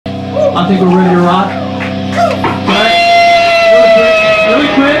I think we're ready to rock.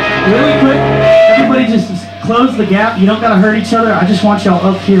 Really quick. Everybody just close the gap. You don't gotta hurt each other. I just want y'all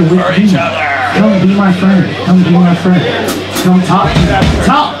up here with me. Come be my friend. Come be my friend. Come talk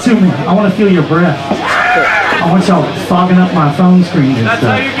to me. I want to feel your breath. I want y'all fogging up my phone screen and That's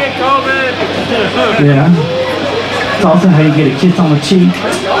stuff. how you get COVID. Yeah. It's also how you get a kiss on the cheek.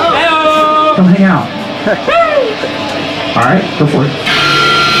 Hello. Come hang out. All right, go for it.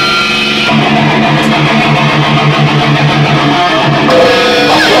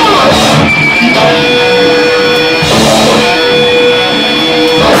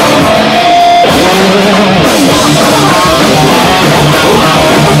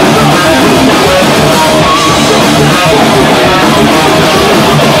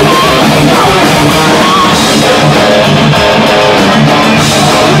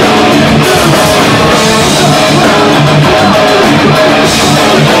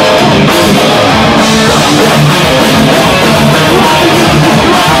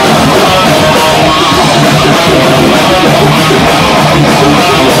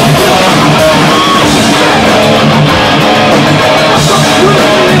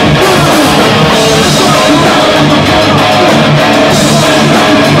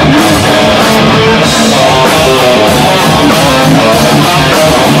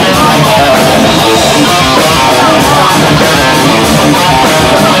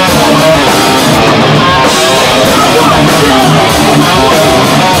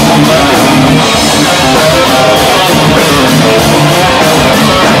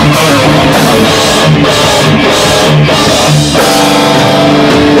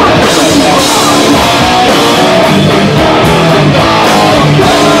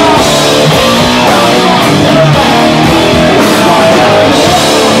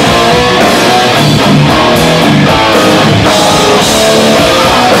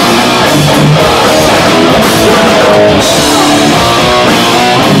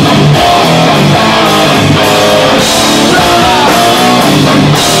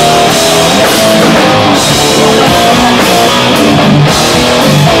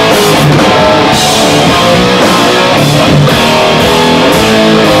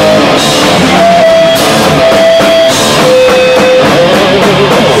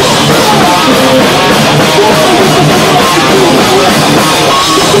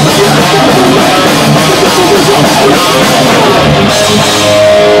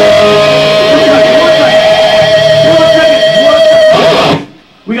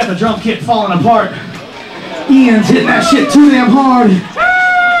 We got the drum kit falling apart. Ian's hitting that shit too damn hard.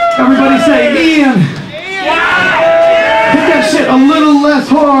 Everybody say, Ian, hit that shit a little less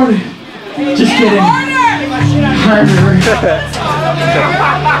hard. Just kidding. Harder.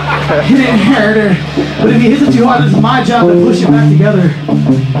 Hit it harder. But if he hits it too hard, it's my job to push it back together.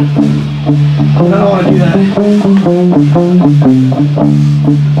 I don't want to do that.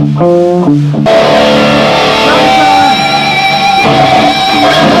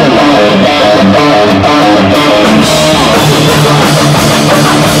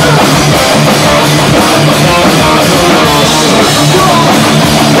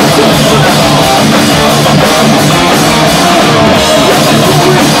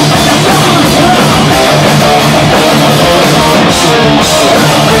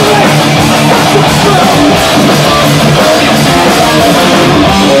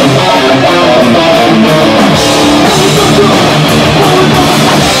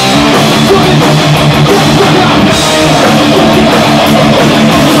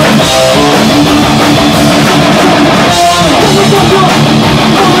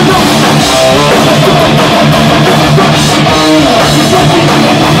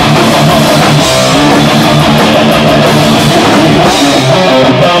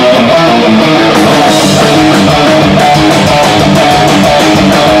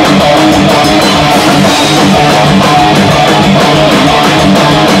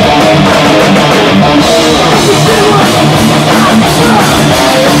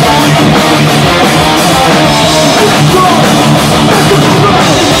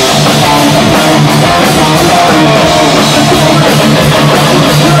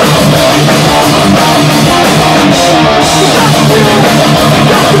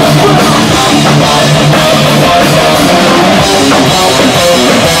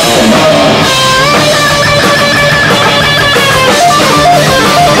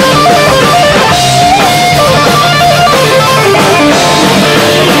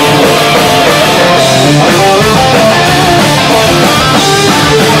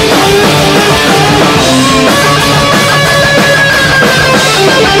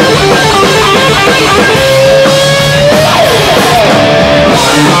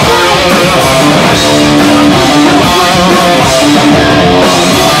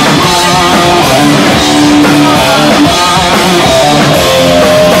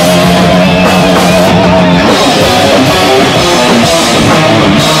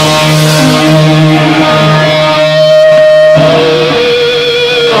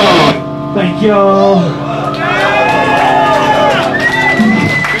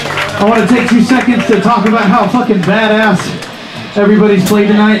 talk about how fucking badass everybody's played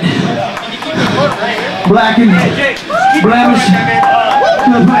tonight. Black and blemish.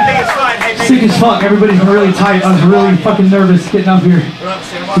 Sick as fuck. Everybody's been really tight. I was really fucking nervous getting up here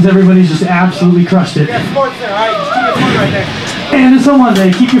because everybody's just absolutely crushed it. And it's on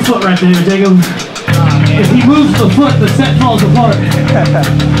Monday. Keep your foot right there, Jacob. If he moves the foot, the set falls apart.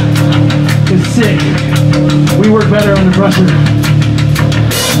 It's sick. We work better under pressure.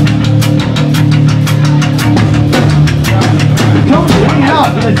 Come hang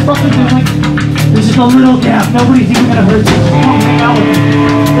out. It's fucking like, there's just a little gap. Nobody's even gonna hurt you. Come hang out with me.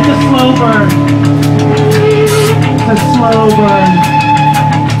 It's a slow burn. It's a slow burn.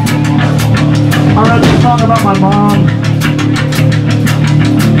 I wrote this song about my mom.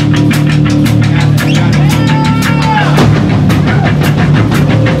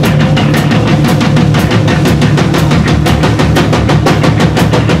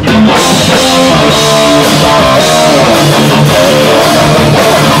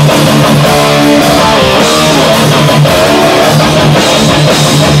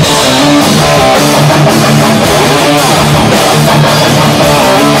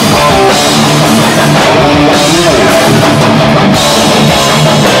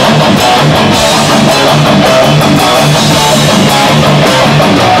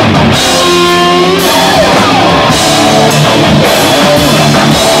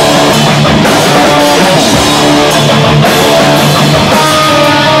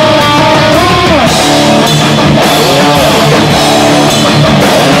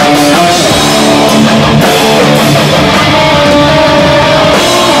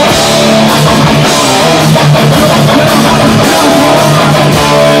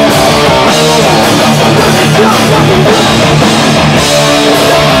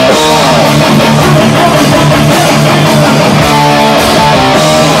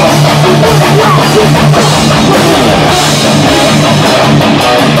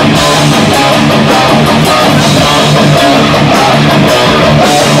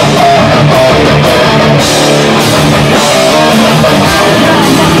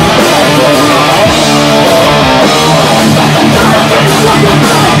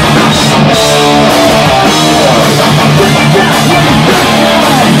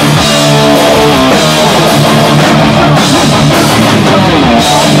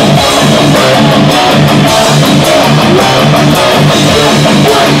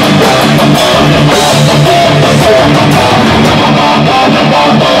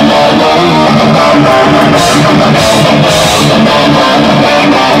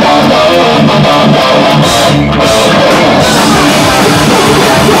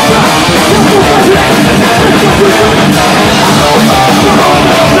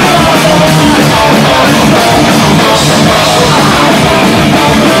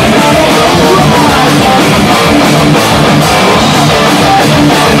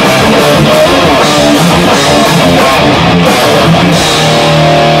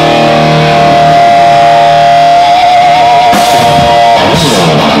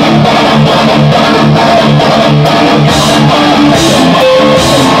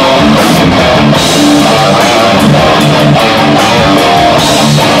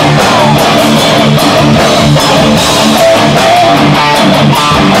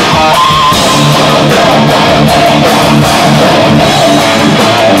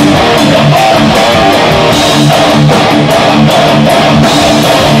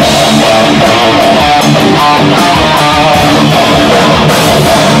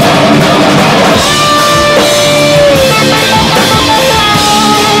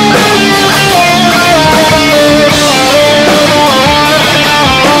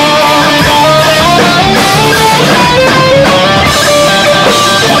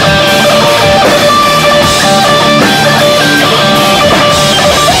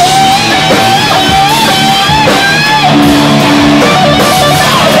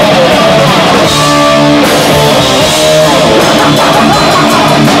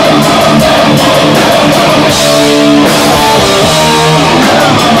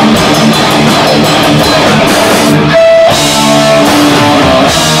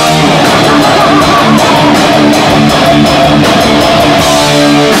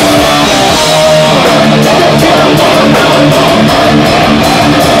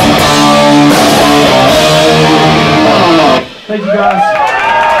 Thank you guys.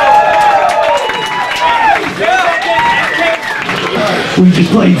 We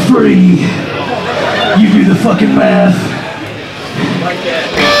just played free. You do the fucking math.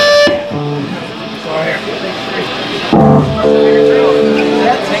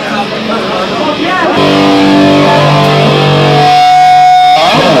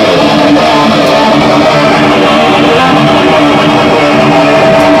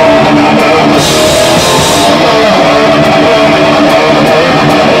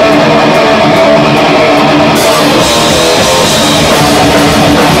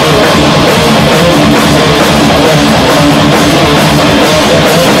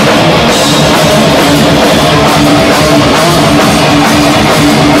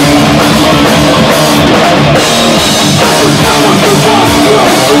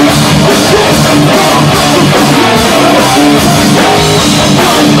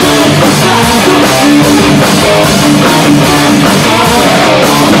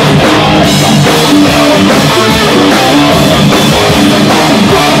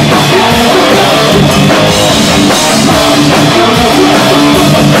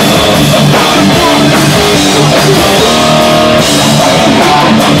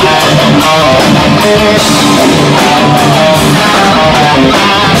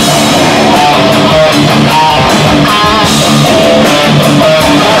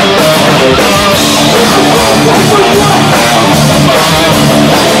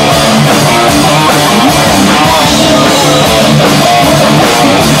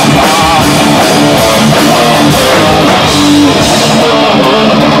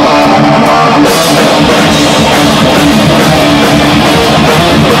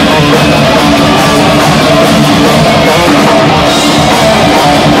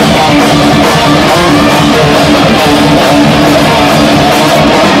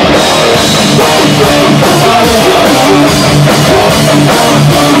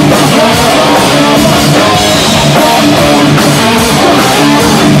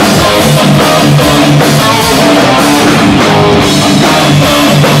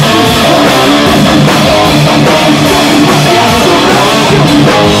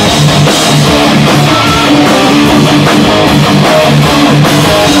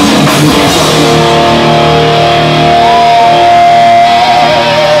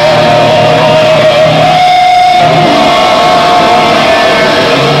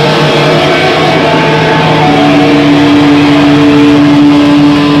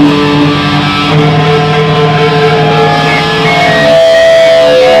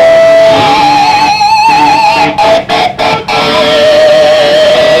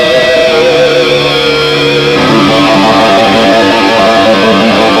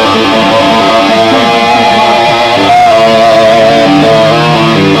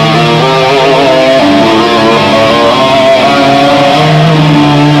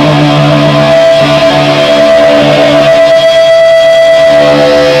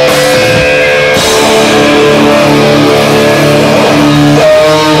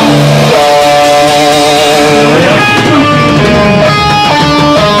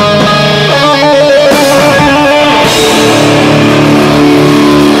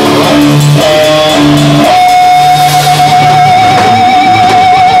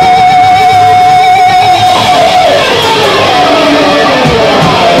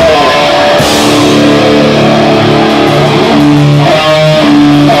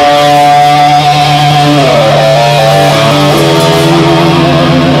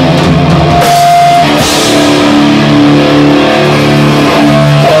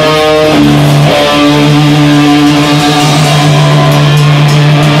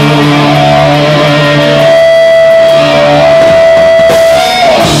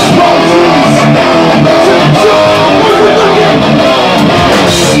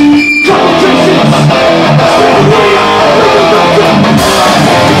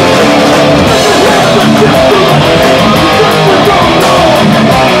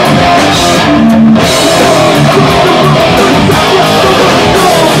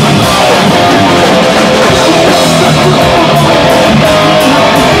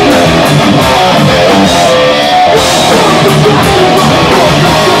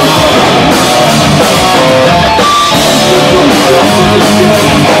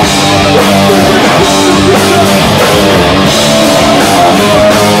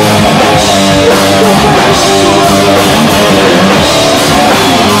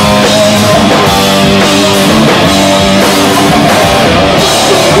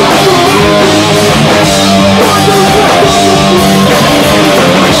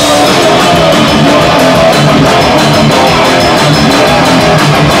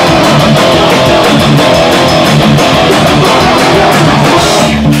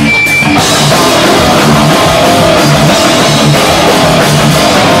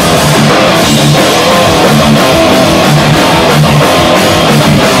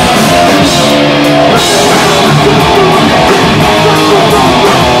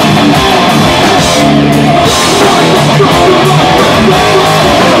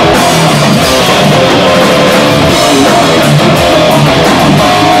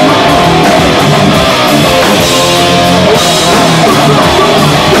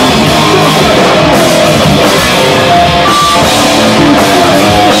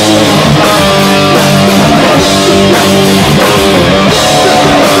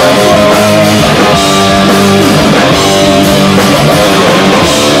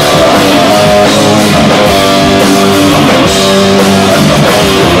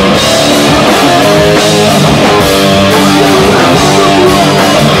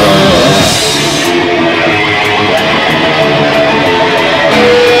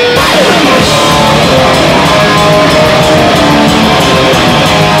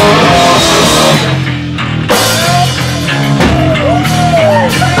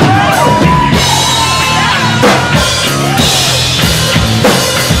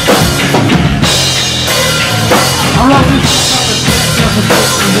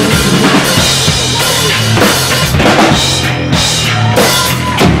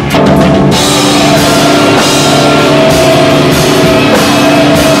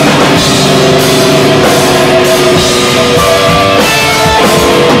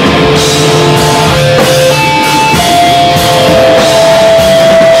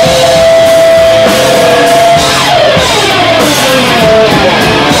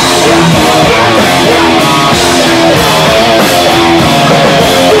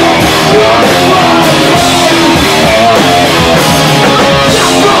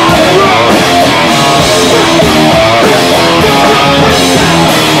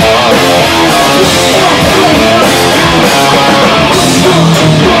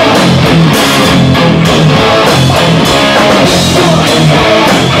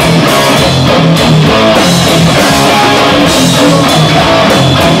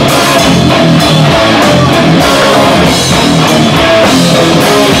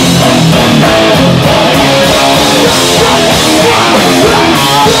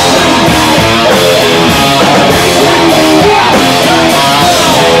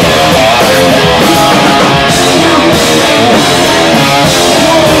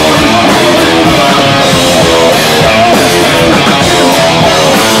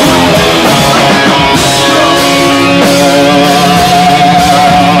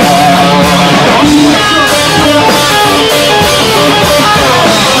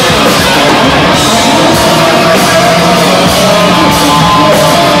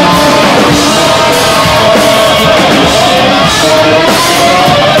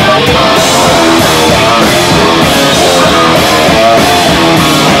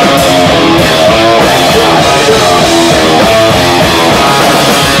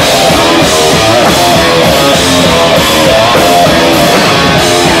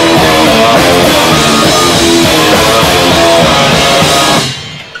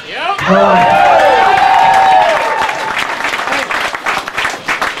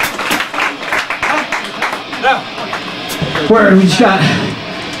 Word, we just got a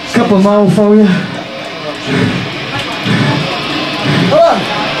couple more for you.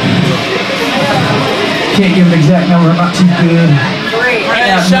 Can't give an exact number, not too good.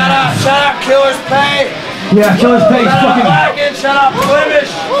 Hey, shout out Killer's Pay. Yeah, Killer's Pay is fucking. Shout out Blemish.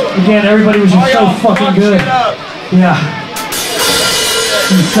 Again, everybody was just so fucking good. Yeah.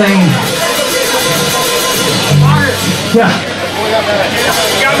 Insane. Yeah.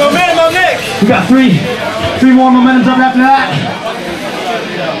 We got momentum on Nick. We got three more momentums up after that.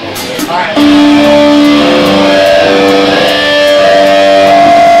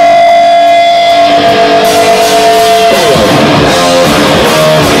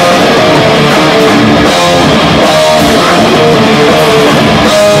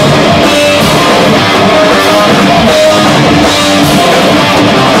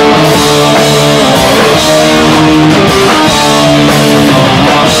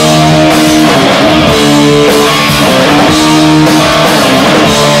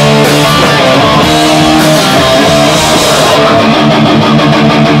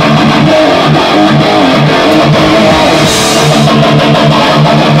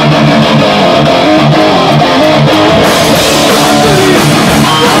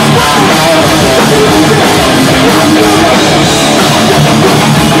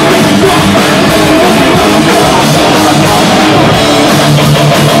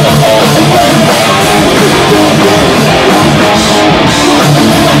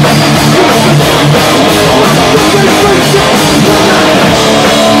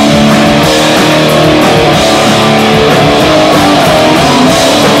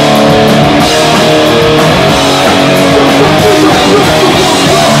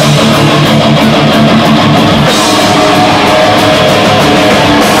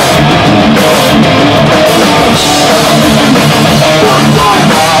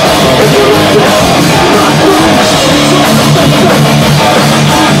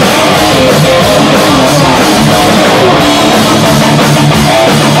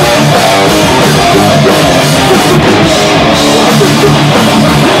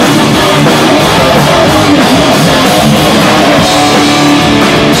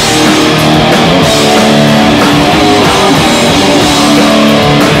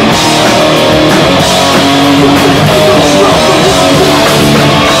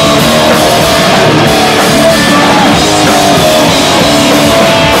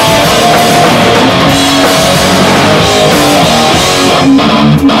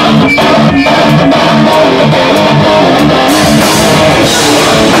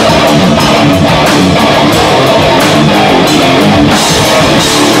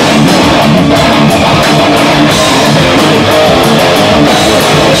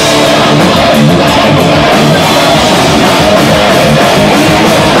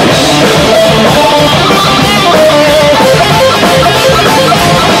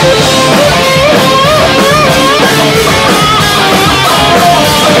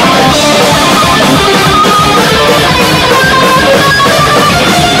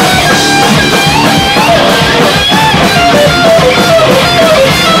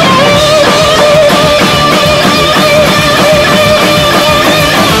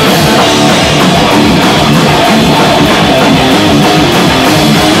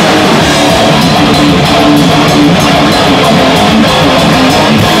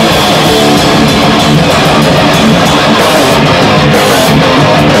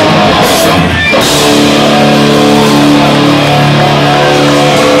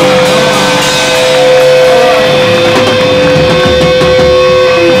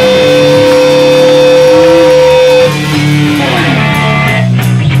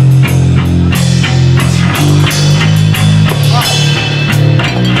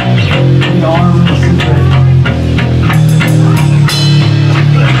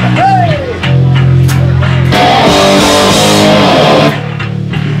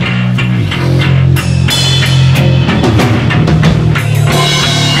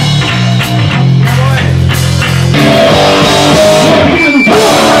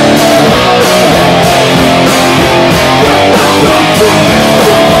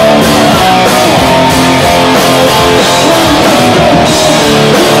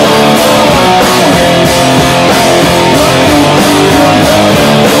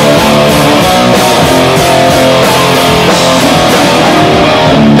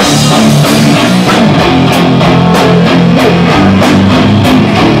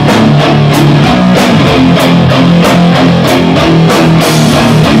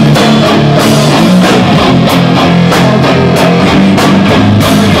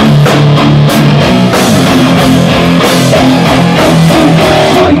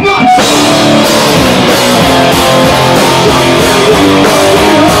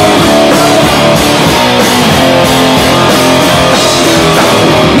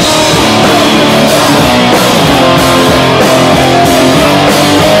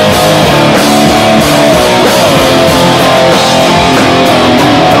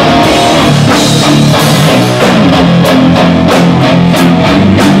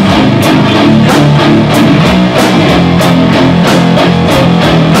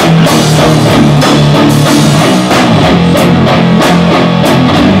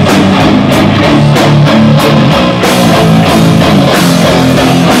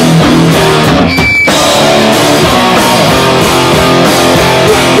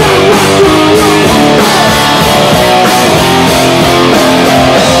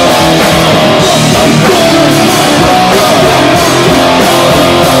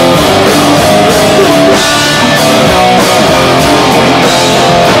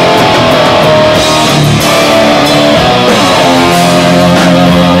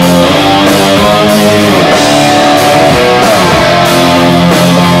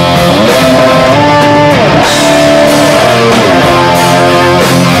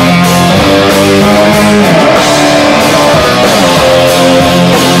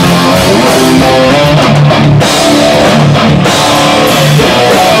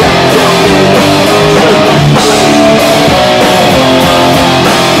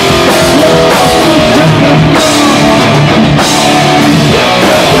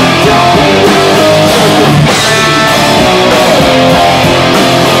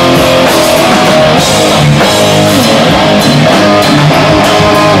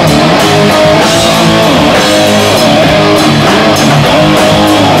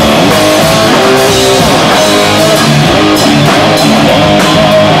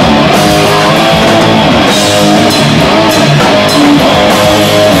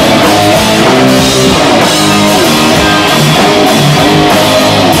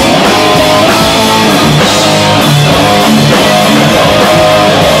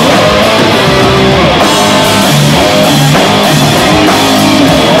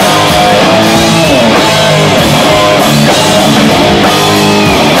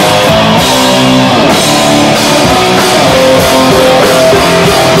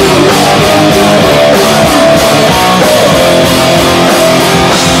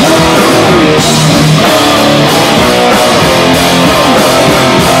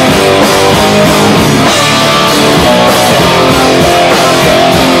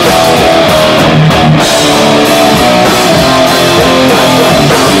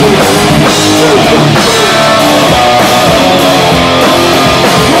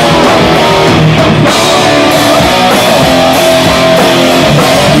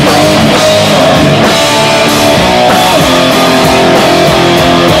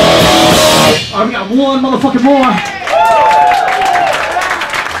 one motherfucking more.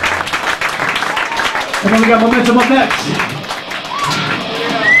 And then we got Momentum up next.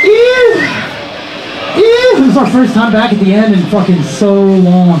 This is our first time back at the end in fucking so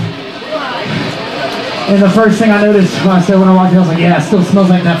long. And the first thing I noticed when I walked in, I was like, yeah, it still smells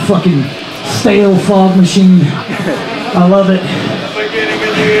like that fucking stale fog machine. I love it.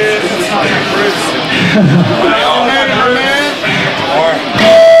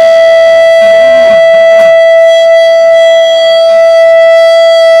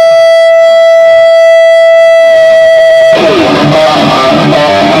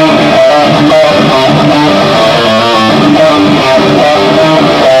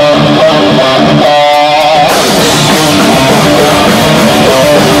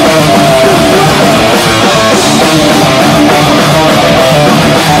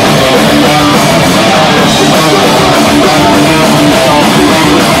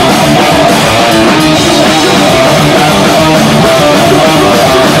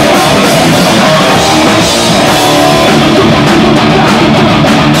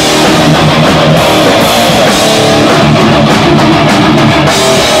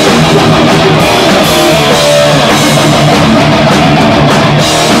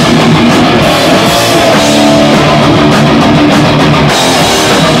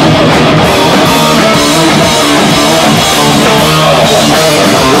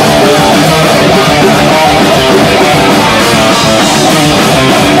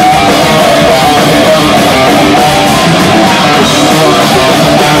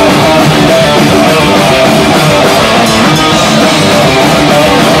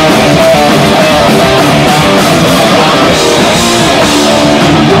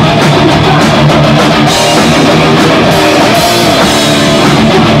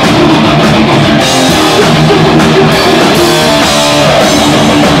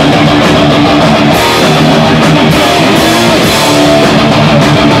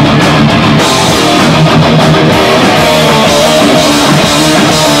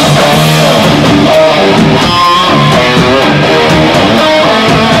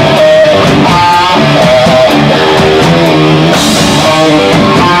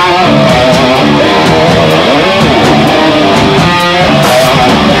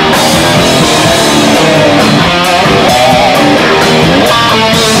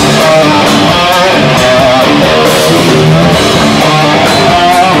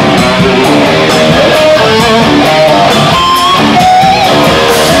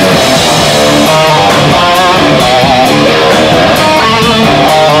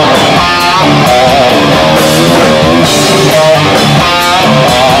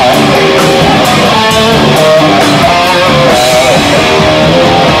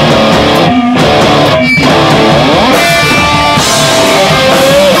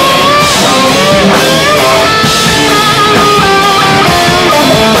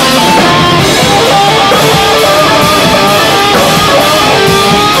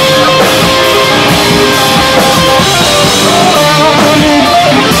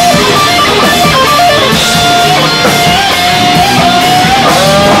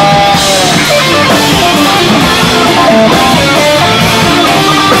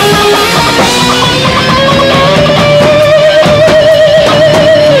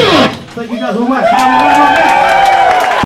 Thank you guys so much.